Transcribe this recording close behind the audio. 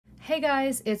Hey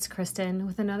guys, it's Kristen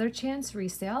with another chance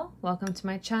resale. Welcome to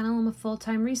my channel. I'm a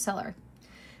full-time reseller.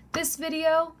 This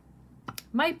video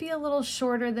might be a little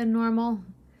shorter than normal.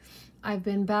 I've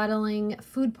been battling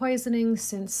food poisoning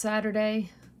since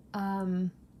Saturday. I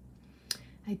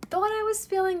thought I was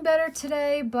feeling better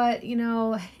today, but you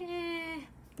know,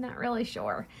 not really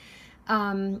sure.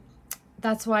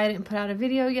 That's why I didn't put out a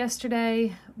video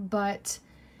yesterday, but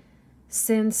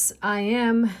since I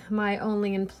am my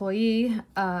only employee,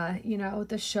 you know,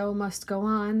 the show must go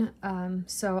on.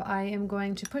 So I am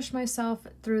going to push myself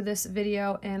through this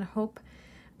video and hope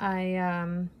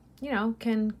I, you know,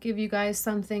 can give you guys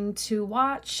something to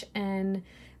watch and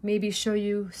maybe show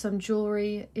you some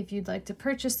jewelry if you'd like to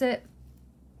purchase it.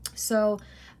 So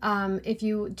if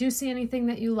you do see anything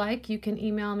that you like, you can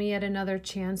email me at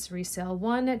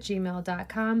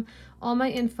anotherchanceresale1@gmail.com. All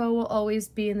my info will always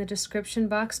be in the description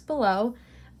box below.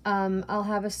 I'll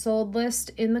have a sold list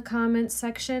in the comments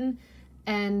section,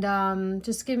 and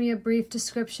just give me a brief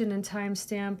description and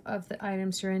timestamp of the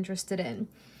items you're interested in.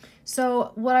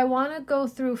 So what I want to go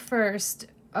through first,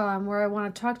 where I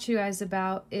want to talk to you guys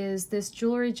about, is this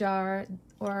jewelry jar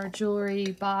or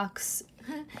jewelry box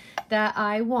that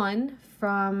I won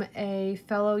from a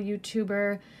fellow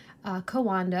YouTuber,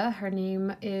 Kawanda. Her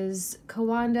name is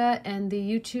Kawanda, and the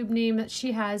YouTube name that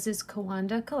she has is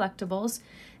Kawanda Collectibles.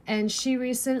 And she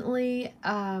recently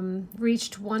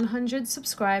reached 100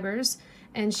 subscribers,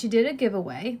 and she did a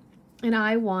giveaway, and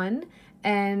I won.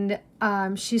 And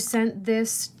she sent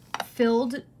this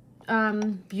filled,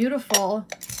 beautiful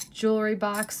jewelry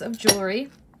box of jewelry.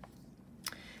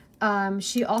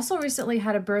 She also recently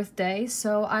had a birthday,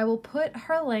 so I will put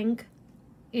her link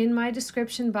in my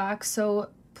description box, so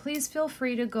please feel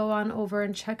free to go on over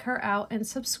and check her out and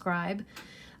subscribe.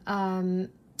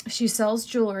 She sells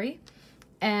jewelry,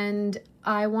 and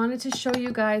I wanted to show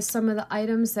you guys some of the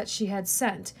items that she had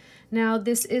sent. Now,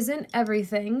 this isn't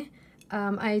everything.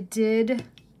 I did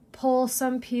pull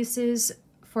some pieces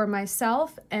for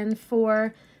myself and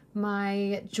for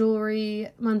my jewelry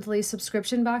monthly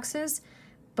subscription boxes,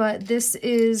 but this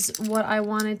is what I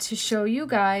wanted to show you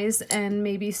guys and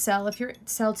maybe sell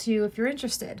to you if you're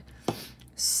interested.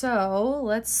 So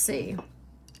let's see.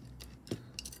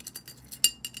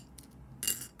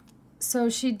 So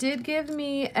she did give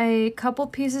me a couple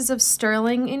pieces of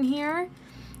sterling in here.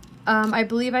 I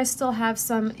believe I still have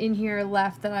some in here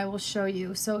left that I will show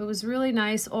you. So it was really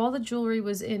nice. All the jewelry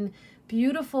was in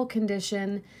beautiful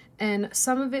condition, and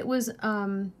some of it was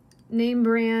name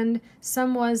brand,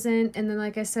 some wasn't, and then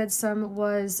like I said, some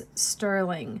was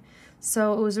sterling.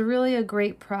 So it was really a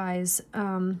great prize.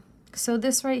 So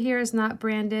this right here is not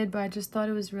branded, but I just thought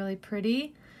it was really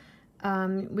pretty.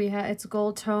 It's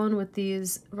gold tone with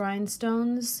these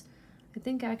rhinestones. I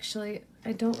think actually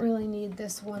I don't really need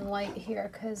this one light here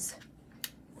because,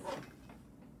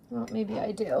 well, maybe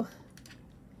I do.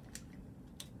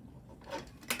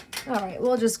 All right,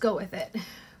 we'll just go with it.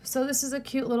 So this is a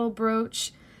cute little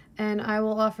brooch, and I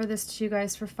will offer this to you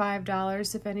guys for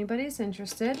 $5 if anybody's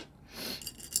interested.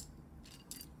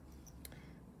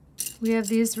 We have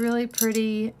these really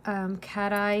pretty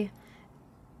cat eye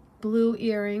blue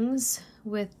earrings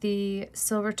with the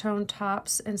silver tone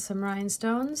tops and some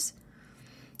rhinestones.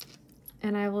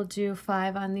 And I will do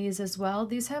 5 on these as well.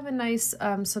 These have a nice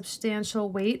substantial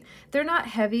weight. They're not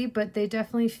heavy, but they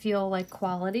definitely feel like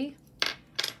quality.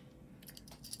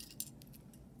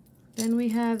 Then we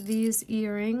have these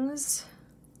earrings.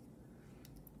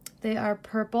 They are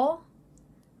purple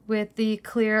with the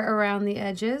clear around the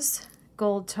edges,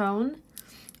 gold tone.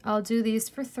 I'll do these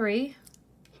for 3.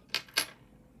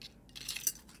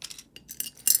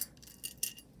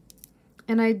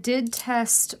 And I did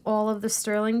test all of the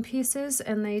sterling pieces,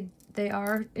 and they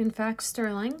are in fact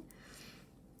sterling.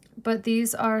 But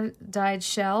these are dyed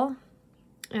shell,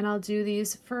 and I'll do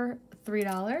these for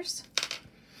 $3.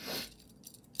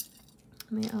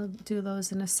 I'll do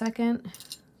those in a second.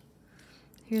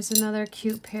 Here's another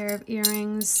cute pair of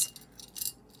earrings.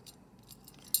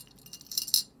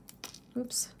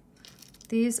 Oops.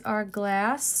 These are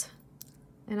glass,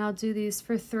 and I'll do these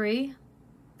for $3.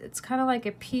 It's kind of like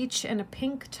a peach and a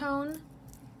pink tone.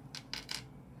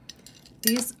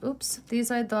 These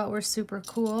I thought were super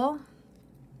cool.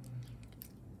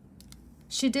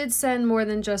 She did send more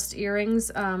than just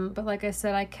earrings, but like I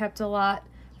said, I kept a lot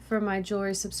for my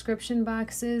jewelry subscription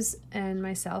boxes and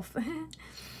myself.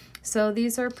 So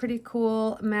these are pretty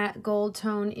cool matte gold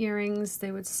tone earrings.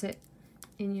 They would sit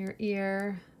in your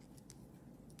ear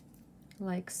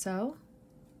like so.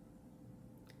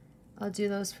 I'll do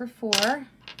those for $4.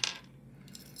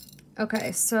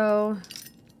 Okay, so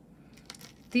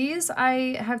These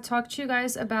I have talked to you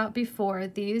guys about before.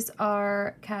 These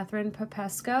are Catherine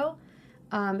Popesco.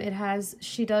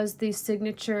 She does the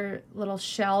signature little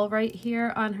shell right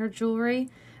here on her jewelry,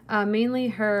 mainly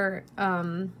her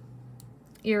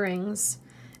earrings.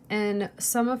 And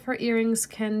some of her earrings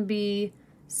can be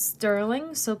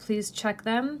sterling, so please check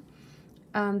them.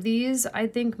 These I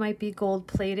think might be gold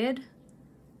plated,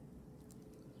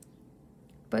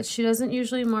 but she doesn't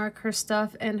usually mark her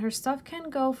stuff, and her stuff can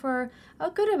go for a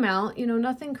good amount, you know,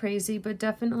 nothing crazy, but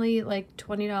definitely like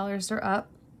 $20 or up.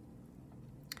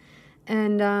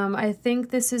 And I think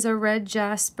this is a red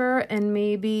jasper and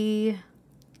maybe,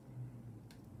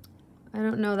 I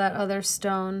don't know that other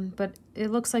stone, but it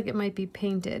looks like it might be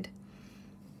painted,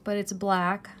 but it's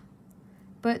black,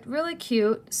 but really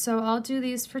cute. So I'll do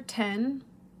these for 10.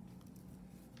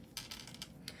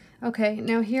 Okay,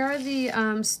 now here are the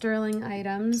sterling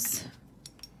items.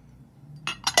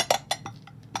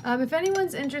 If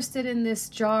anyone's interested in this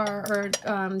jar, or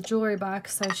jewelry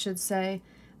box, I should say,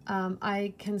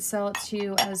 I can sell it to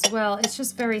you as well. It's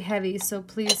just very heavy, so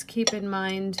please keep in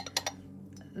mind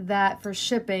that for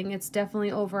shipping, it's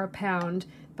definitely over a pound.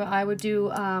 But I would do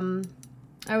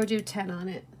 10 on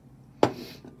it.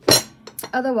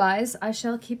 Otherwise, I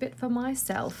shall keep it for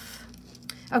myself.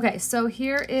 Okay, so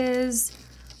here is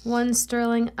one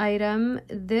sterling item.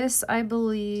 This, I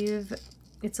believe,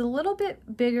 it's a little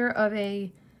bit bigger of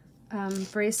a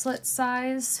bracelet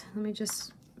size. Let me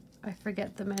just, I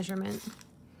forget the measurement.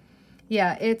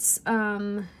 Yeah, it's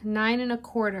 9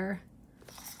 1/4.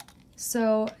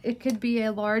 So it could be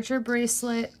a larger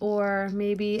bracelet or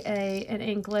maybe an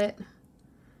anklet,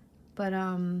 but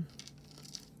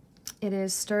it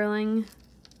is sterling.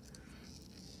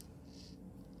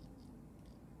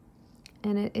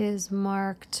 And it is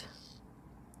marked,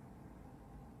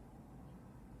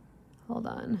 hold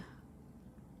on,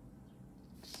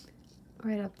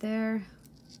 right up there.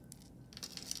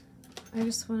 I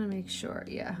just want to make sure,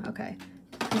 yeah, okay.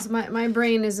 Because my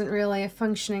brain isn't really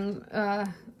functioning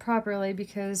properly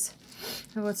because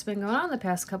of what's been going on the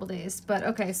past couple days. But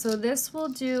okay, so this we'll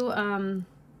do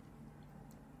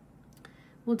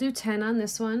 10 on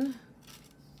this one.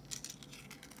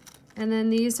 And then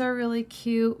these are really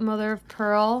cute mother of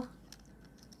pearl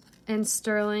and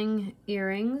sterling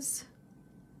earrings.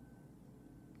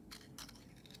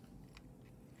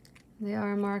 They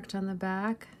are marked on the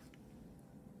back.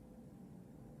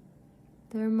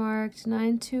 They're marked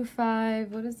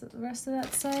 925. What does the rest of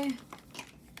that say?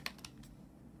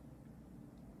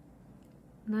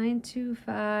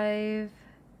 925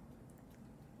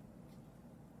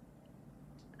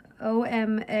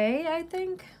 OMA, I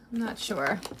think. I'm not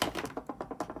sure.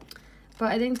 But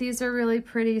I think these are really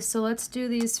pretty. So let's do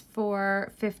these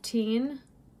for 15.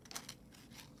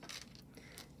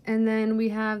 And then we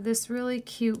have this really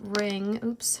cute ring.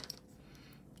 Oops.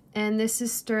 And this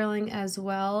is sterling as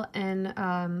well, and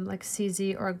like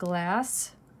CZ or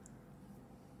glass.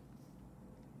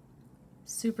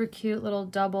 Super cute little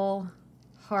double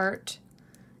heart.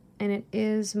 And it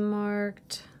is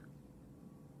marked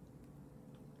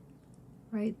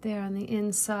right there on the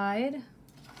inside.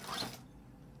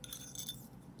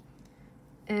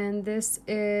 And this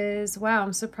is, wow,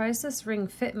 I'm surprised this ring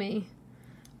fit me.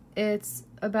 It's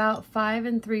about 5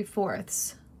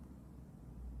 3/4.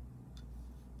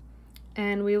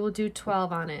 And we will do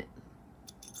 12 on it.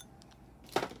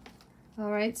 All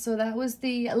right, so that was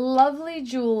the lovely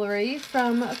jewelry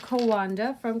from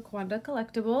Kawanda,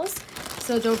 Collectibles.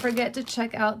 So don't forget to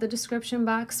check out the description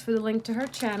box for the link to her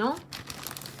channel.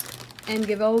 And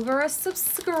give over a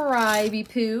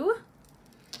subscribe-y-poo.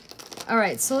 All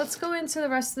right, so let's go into the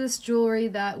rest of this jewelry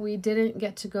that we didn't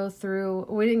get to go through,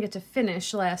 we didn't get to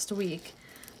finish last week.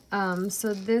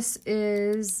 So this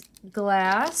is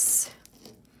glass.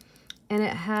 And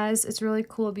it's really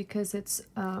cool because it's,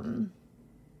 there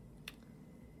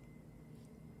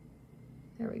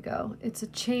we go. It's a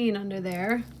chain under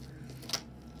there.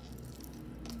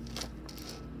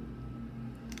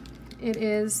 It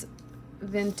is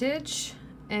vintage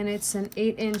and it's an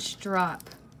 8-inch drop.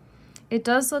 It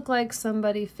does look like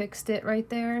somebody fixed it right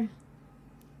there.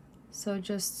 So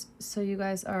just so you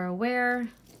guys are aware,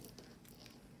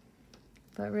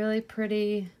 but really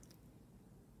pretty,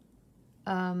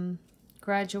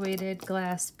 graduated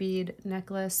glass bead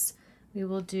necklace. We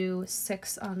will do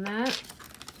 6 on that.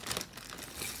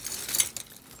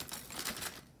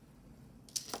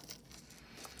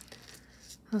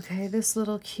 Okay, this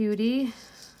little cutie.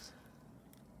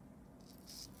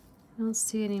 I don't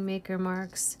see any maker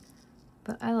marks,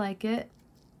 but I like it.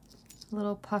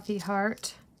 Little puffy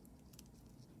heart.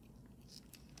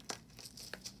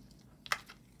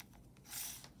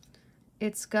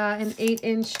 It's got an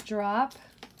 8-inch drop.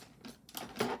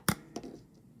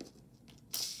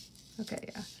 Okay,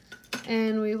 yeah.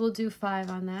 And we will do 5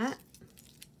 on that.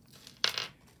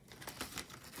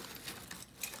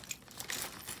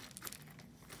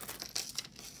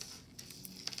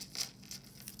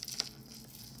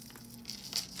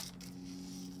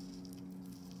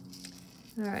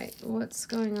 All right, what's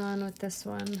going on with this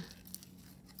one?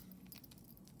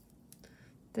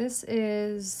 This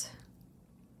is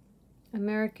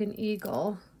American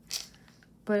Eagle,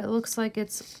 but it looks like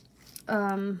it's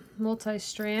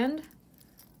multi-strand,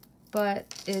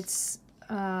 but it's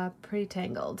pretty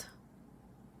tangled.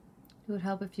 It would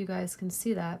help if you guys can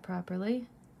see that properly.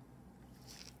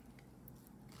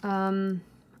 I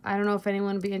don't know if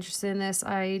anyone would be interested in this.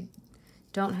 I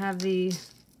don't have the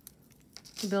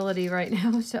ability right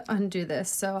now to undo this,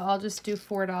 so I'll just do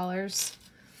 $4.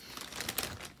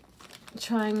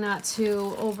 Trying not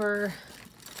to over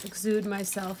exude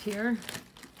myself here.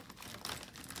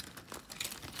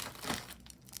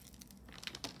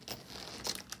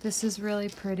 This is really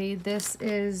pretty. This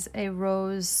is a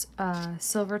rose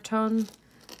silver tone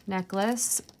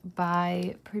necklace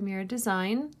by Premier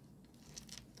Design,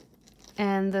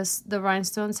 and the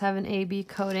rhinestones have an AB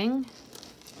coating,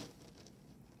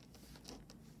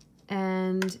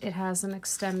 and it has an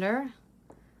extender.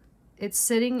 It's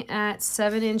sitting at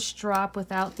 7-inch drop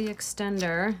without the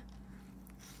extender,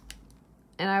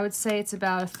 and I would say it's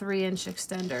about a 3-inch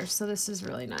extender, so this is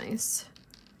really nice.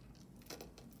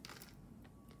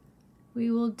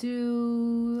 We will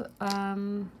do,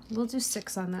 we'll do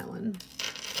 6 on that one.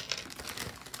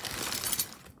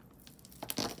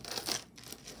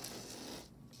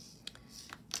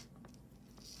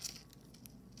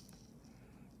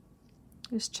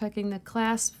 Just checking the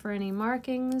clasp for any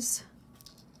markings.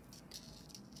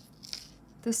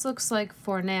 This looks like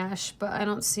Fornash, but I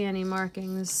don't see any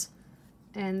markings.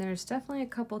 And there's definitely a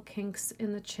couple kinks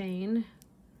in the chain.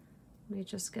 Let me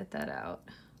just get that out.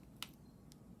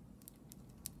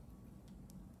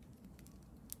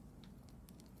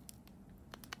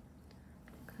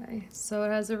 Okay, so it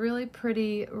has a really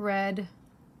pretty red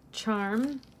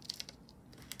charm,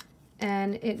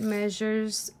 and it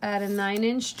measures at a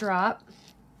 9-inch drop,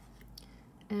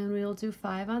 and we'll do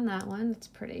 5 on that one. It's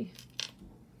pretty.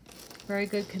 Very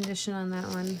good condition on that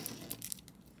one.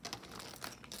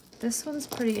 This one's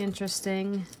pretty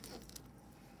interesting.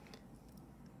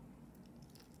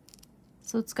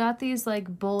 So it's got these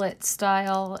like bullet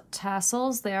style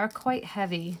tassels. They are quite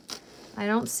heavy. I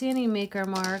don't see any maker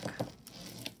mark.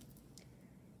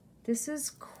 This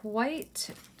is quite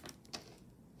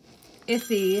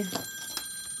iffy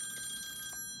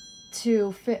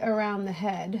to fit around the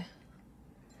head,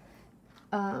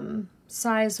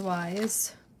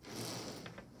 size-wise.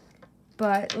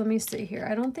 But let me see here.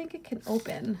 I don't think it can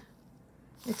open.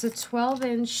 It's a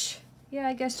 12-inch, yeah,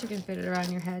 I guess you can fit it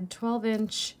around your head.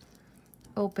 12-inch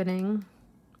opening.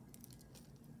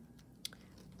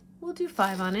 We'll do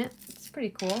 5 on it. It's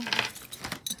pretty cool.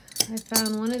 I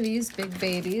found one of these big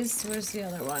babies. Where's the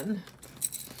other one?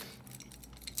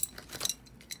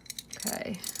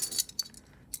 Okay.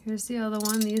 Here's the other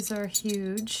one. These are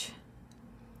huge.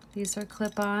 These are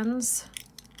clip-ons.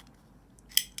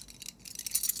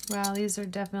 Wow, these are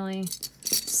definitely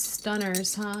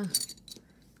stunners, huh?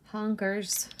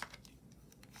 Honkers.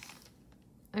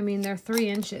 I mean, they're 3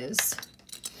 inches.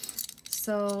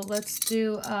 So let's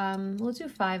do, we'll do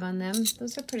 5 on them.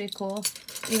 Those are pretty cool.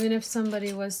 Even if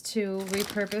somebody was to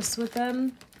repurpose with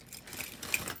them.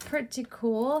 Pretty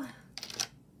cool.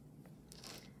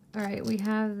 All right, we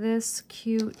have this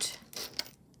cute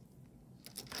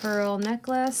pearl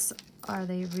necklace. Are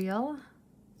they real?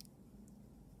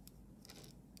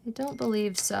 I don't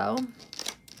believe so.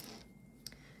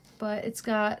 But it's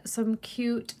got some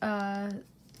cute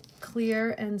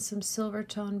clear and some silver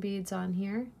tone beads on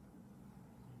here.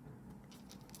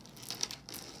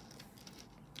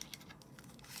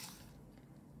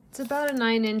 It's about a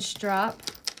 9-inch drop.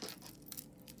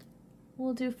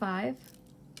 We'll do 5.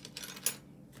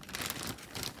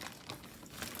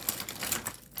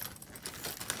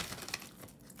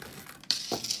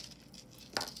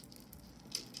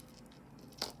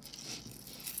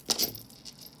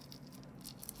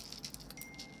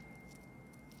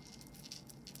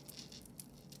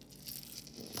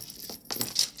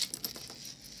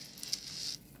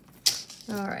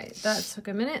 All right, that took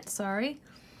a minute, sorry.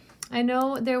 I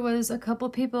know there was a couple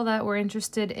people that were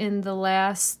interested in the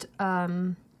last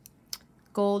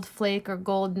gold flake or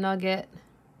gold nugget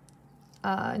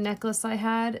necklace I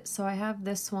had. So I have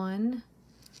this one.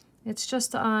 It's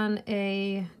just on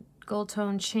a gold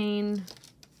tone chain.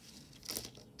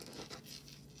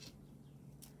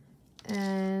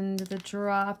 And the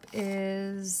drop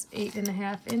is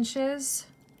 8.5 inches.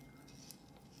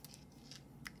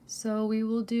 So we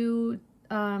will do,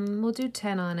 we'll do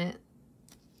 10 on it.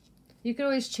 You could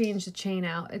always change the chain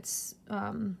out. It's,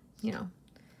 you know,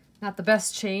 not the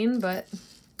best chain, but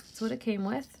that's what it came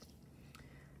with.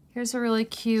 Here's a really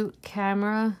cute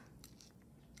camera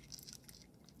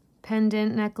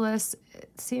pendant necklace.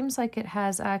 It seems like it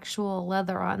has actual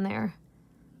leather on there.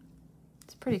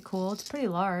 It's pretty cool. It's pretty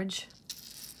large.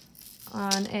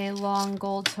 On a long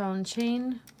gold tone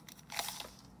chain.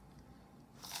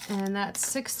 And that's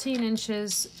 16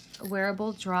 inches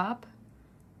wearable drop.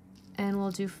 And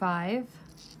we'll do 5.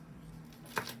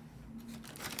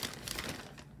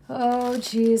 Oh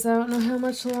geez, I don't know how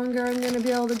much longer I'm gonna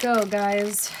be able to go,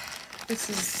 guys.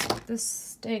 This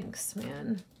stinks,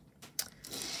 man.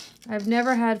 I've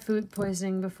never had food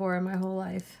poisoning before in my whole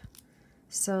life.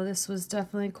 So this was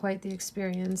definitely quite the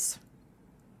experience.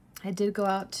 I did go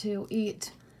out to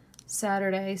eat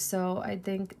Saturday, so I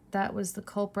think that was the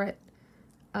culprit.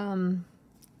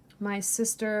 My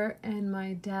sister and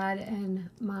my dad and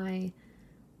my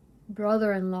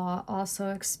brother-in-law also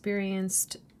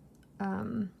experienced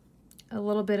a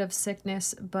little bit of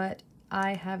sickness, but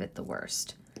I have it the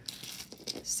worst.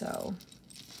 So,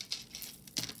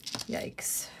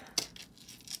 yikes.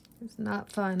 It's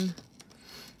not fun.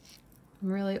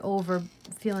 I'm really over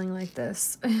feeling like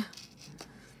this.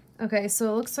 Okay,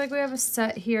 so it looks like we have a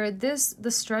set here. The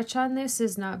stretch on this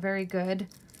is not very good,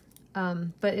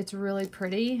 but it's really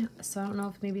pretty. So I don't know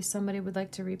if maybe somebody would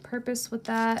like to repurpose with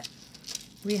that.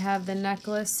 We have the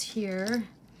necklace here,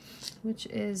 which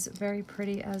is very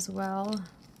pretty as well.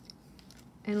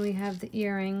 And we have the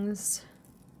earrings.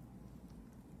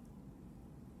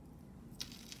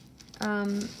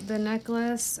 The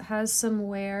necklace has some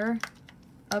wear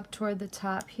up toward the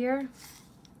top here.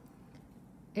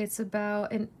 It's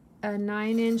about a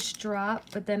 9-inch drop,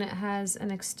 but then it has an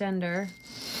extender.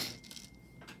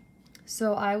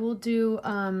 So I will do,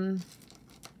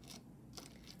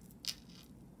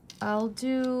 I'll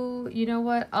do, you know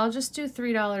what, I'll just do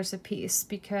 $3 a piece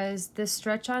because the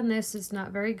stretch on this is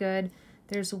not very good.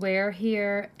 There's wear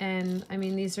here, and I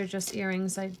mean, these are just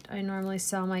earrings. I normally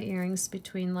sell my earrings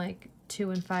between like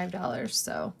 $2 and $5,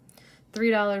 so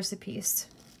 $3 a piece.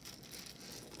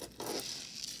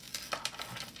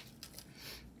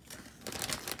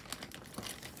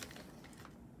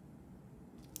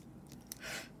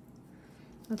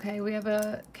 Okay, we have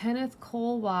a Kenneth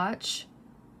Cole watch.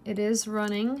 It is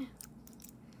running.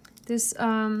 This,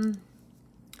 I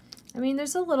mean,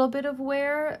 there's a little bit of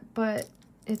wear, but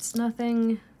it's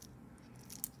nothing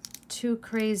too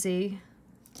crazy.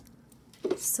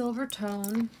 Silver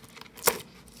tone.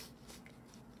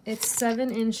 It's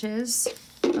 7 inches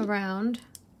around.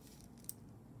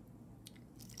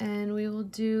 And we will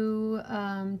do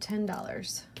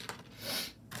 $10.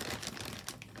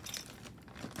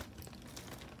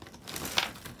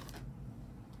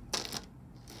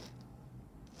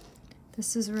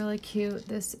 This is really cute.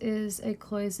 This is a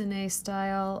cloisonne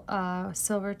style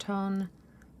silver tone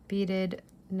beaded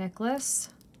necklace.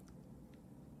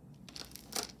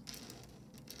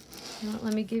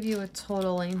 Let me give you a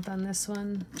total length on this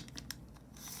one.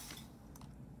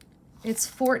 It's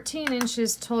 14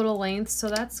 inches total length, so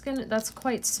that's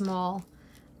quite small.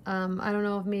 I don't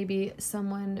know if maybe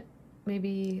someone,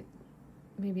 maybe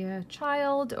a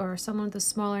child or someone with a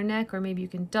smaller neck, or maybe you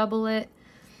can double it,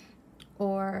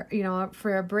 or you know,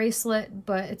 for a bracelet,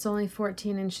 but it's only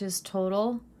 14 inches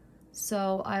total,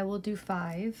 so I will do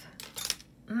 5.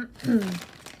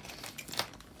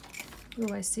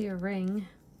 Oh, I see a ring.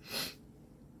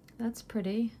 That's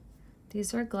pretty.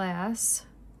 These are glass.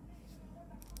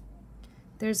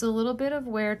 There's a little bit of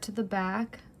wear to the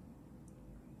back.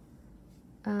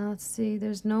 Let's see,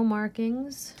 there's no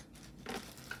markings.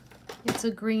 It's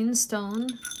a green stone.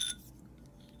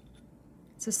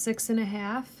 It's a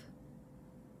 6.5,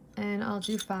 and I'll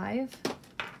do 5.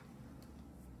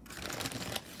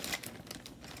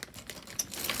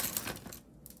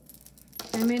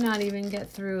 I may not even get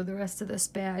through the rest of this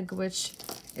bag, which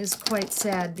is quite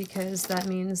sad because that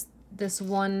means this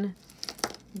 1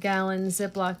 gallon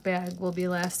Ziploc bag will be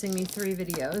lasting me 3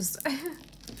 videos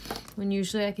when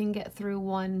usually I can get through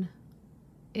 1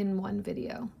 in 1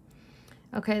 video.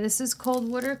 Okay, this is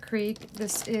Coldwater Creek.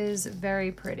 This is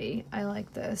very pretty. I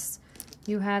like this.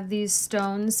 You have these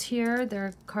stones here.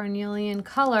 They're carnelian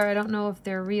color. I don't know if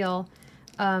they're real.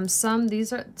 Some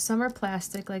are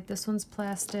plastic, like this one's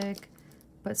plastic,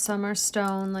 but some are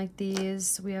stone like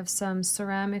these. We have some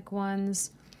ceramic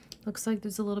ones. Looks like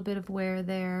there's a little bit of wear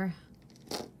there,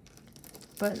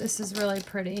 but this is really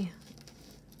pretty.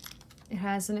 It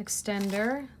has an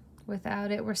extender.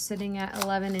 Without it, we're sitting at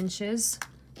 11 inches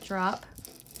drop.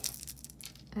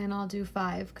 And I'll do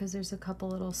 5 because there's a couple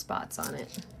little spots on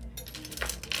it.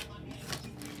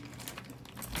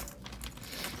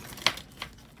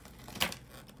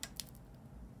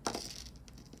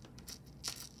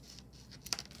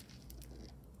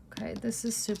 Okay, this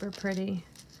is super pretty.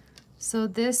 So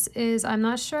this is, I'm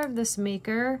not sure of this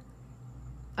maker.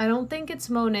 I don't think it's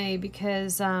Monet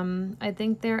because I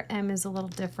think their M is a little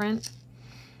different.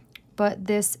 But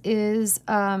this is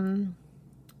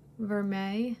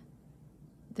Vermeil.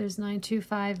 There's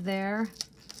 925 there.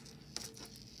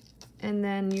 And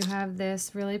then you have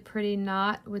this really pretty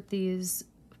knot with these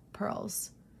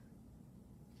pearls.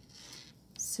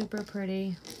 Super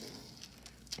pretty.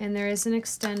 And there is an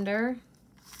extender,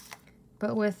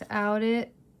 but without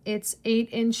it, it's 8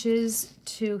 inches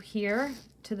to here,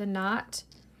 to the knot.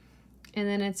 And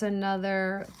then it's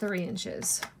another 3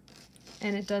 inches.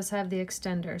 And it does have the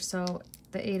extender, so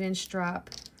the 8-inch drop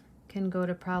can go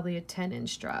to probably a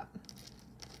 10-inch drop.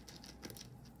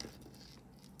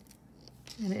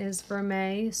 And it is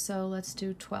Vermeil, so let's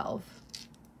do 12.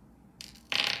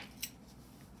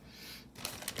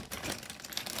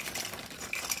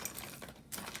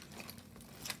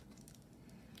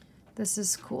 This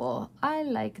is cool. I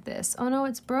like this. Oh no,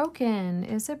 it's broken.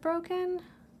 Is it broken?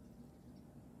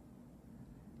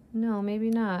 No, maybe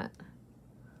not.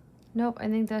 Nope, I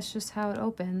think that's just how it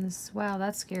opens. Wow,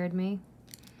 that scared me.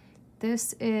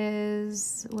 This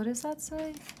is, what does that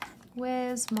say?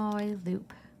 Where's my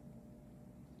loop?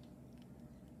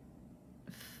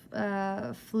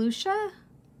 Fuchsia?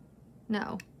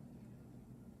 No.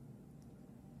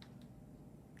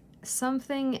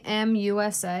 Something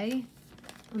M-USA.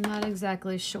 I'm not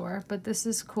exactly sure, but this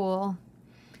is cool.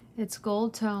 It's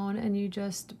gold tone, and you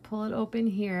just pull it open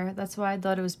here. That's why I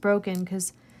thought it was broken,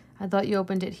 because I thought you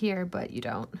opened it here, but you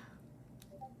don't.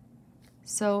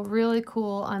 So really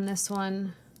cool on this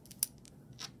one.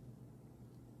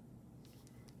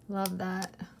 Love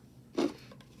that.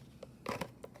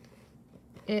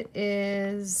 It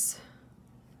is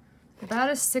about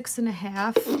a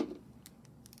 6.5,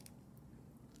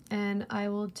 and I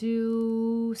will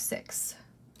do 6.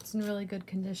 It's in really good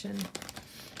condition.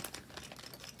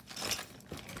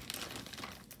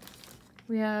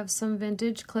 We have some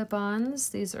vintage clip-ons.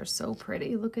 These are so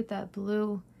pretty. Look at that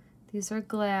blue. These are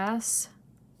glass,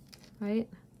 right?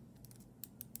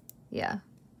 Yeah.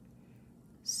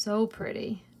 So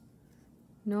pretty.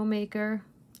 No maker.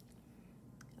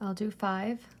 I'll do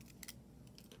 5.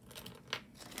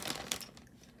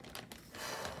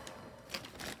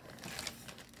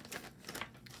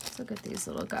 Let's look at these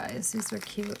little guys. These are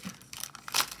cute.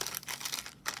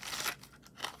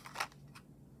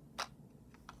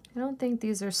 I don't think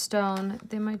these are stone.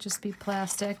 They might just be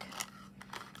plastic.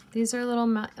 These are little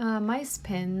mice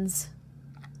pins.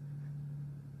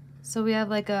 So we have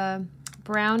like a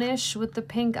brownish with the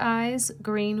pink eyes,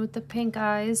 green with the pink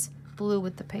eyes, blue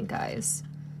with the pink eyes.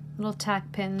 Little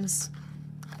tack pins,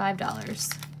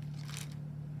 $5.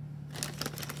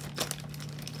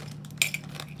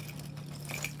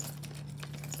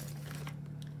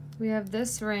 We have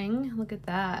this ring. Look at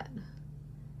that.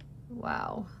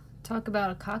 Wow. Talk about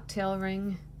a cocktail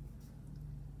ring.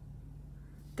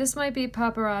 This might be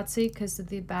paparazzi because of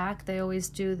the back. They always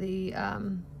do the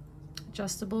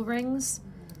adjustable rings.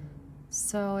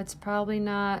 So it's probably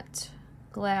not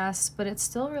glass, but it's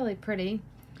still really pretty.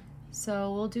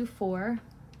 So we'll do 4.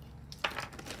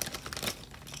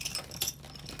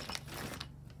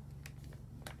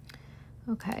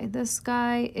 Okay, this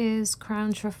guy is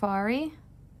Crown Trifari.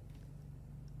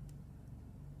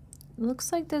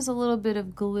 Looks like there's a little bit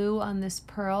of glue on this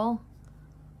pearl.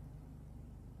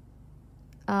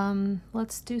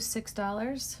 Let's do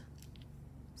 $6.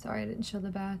 Sorry, I didn't show the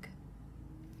back.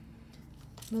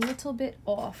 I'm a little bit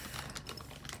off.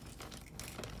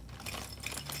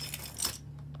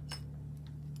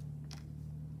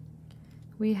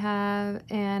 We have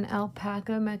an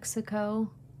Alpaca Mexico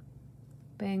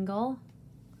bangle.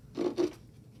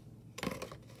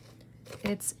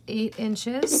 It's 8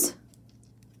 inches.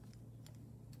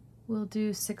 We'll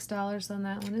do $6 on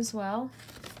that one as well.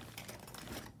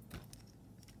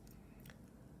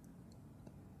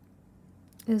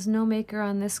 There's no maker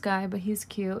on this guy, but he's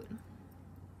cute.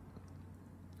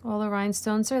 All the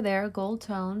rhinestones are there, gold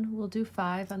tone. We'll do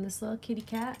 5 on this little kitty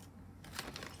cat.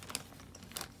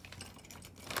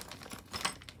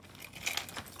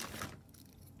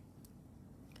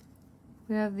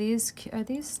 We have these, are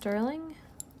these sterling?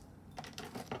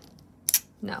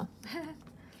 No.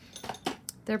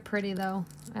 They're pretty though.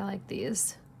 I like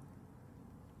these.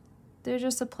 They're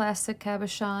just a plastic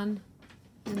cabochon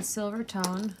in silver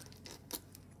tone.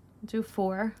 Do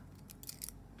 4.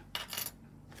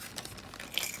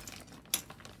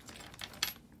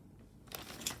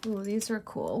 Ooh, these are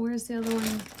cool. Where's the other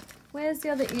one? Where's the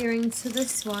other earring to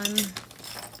this one?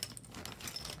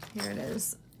 Here it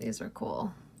is. These are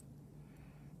cool.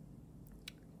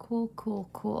 Cool, cool,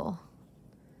 cool.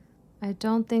 I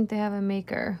don't think they have a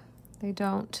maker. They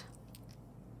don't.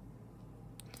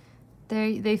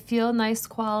 They feel nice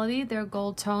quality. They're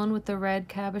gold tone with the red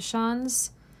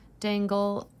cabochons,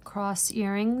 dangle cross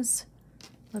earrings.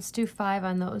 Let's do 5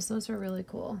 on those. Those are really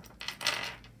cool.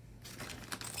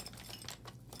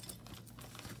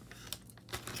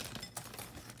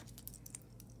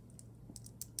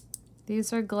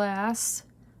 These are glass,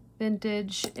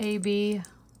 vintage AB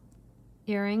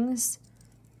earrings.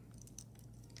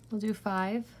 We'll do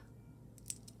 5.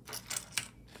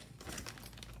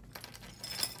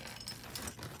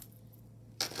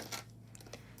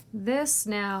 This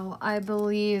now, I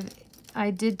believe, I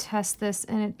did test this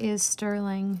and it is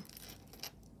sterling.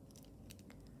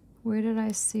 Where did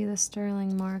I see the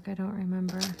sterling mark? I don't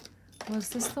remember. Was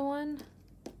this the one?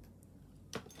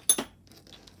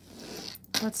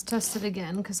 Let's test it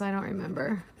again because I don't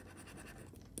remember.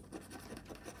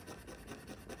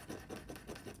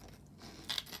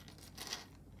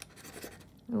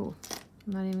 Oh,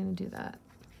 I'm not even gonna do that.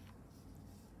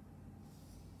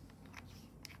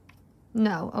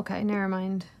 No, okay, never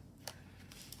mind.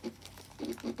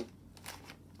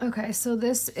 Okay, so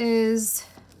this is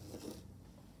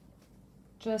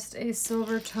just a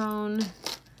silver tone,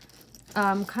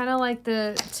 kind of like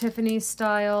the Tiffany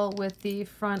style with the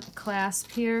front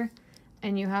clasp here,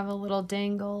 and you have a little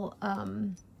dangle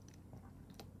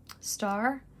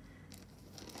star.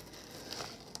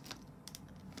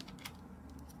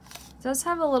 It does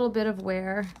have a little bit of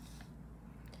wear,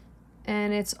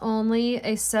 and it's only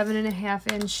a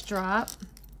 7.5 inch drop.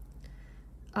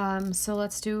 So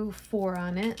let's do 4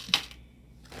 on it.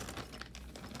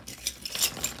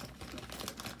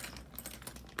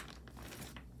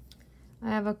 I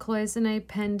have a cloisonne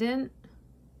pendant.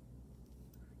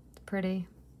 It's pretty.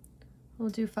 We'll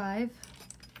do 5.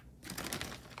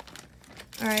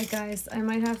 All right, guys, I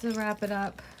might have to wrap it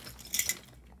up.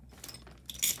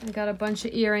 I got a bunch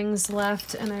of earrings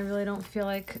left, and I really don't feel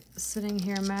like sitting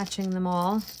here matching them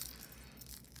all.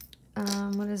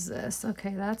 What is this?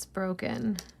 Okay, that's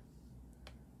broken.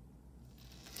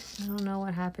 I don't know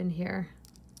what happened here.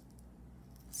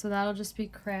 So that'll just be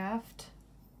craft.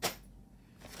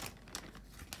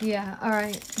 Yeah, all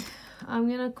right. I'm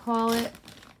gonna call it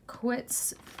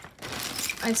quits.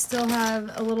 I still have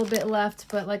a little bit left,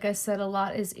 but like I said, a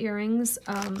lot is earrings.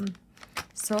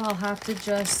 So I'll have to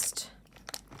just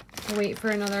wait for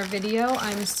another video.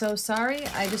 I'm so sorry.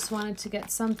 I just wanted to get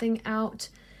something out.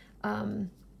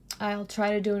 I'll try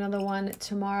to do another one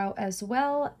tomorrow as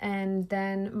well, and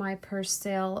then my purse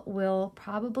sale will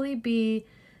probably be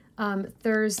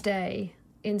Thursday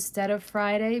instead of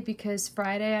Friday, because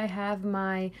Friday I have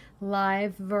my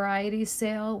live variety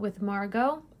sale with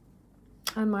Margot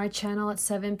on my channel at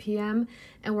 7 p.m.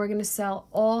 and we're going to sell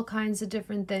all kinds of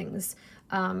different things,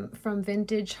 from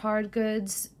vintage hard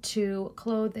goods to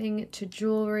clothing to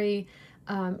jewelry,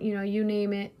 you know, you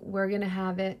name it, we're going to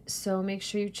have it. So make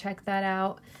sure you check that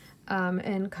out,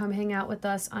 and come hang out with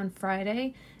us on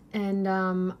Friday. And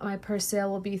my purse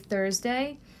sale will be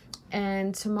Thursday.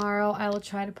 And tomorrow I will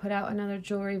try to put out another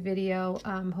jewelry video.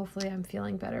 Hopefully I'm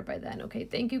feeling better by then. Okay,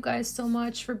 thank you guys so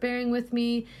much for bearing with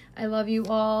me. I love you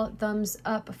all. Thumbs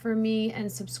up for me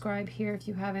and subscribe here if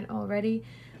you haven't already.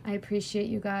 I appreciate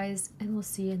you guys, and we'll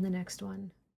see you in the next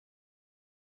one.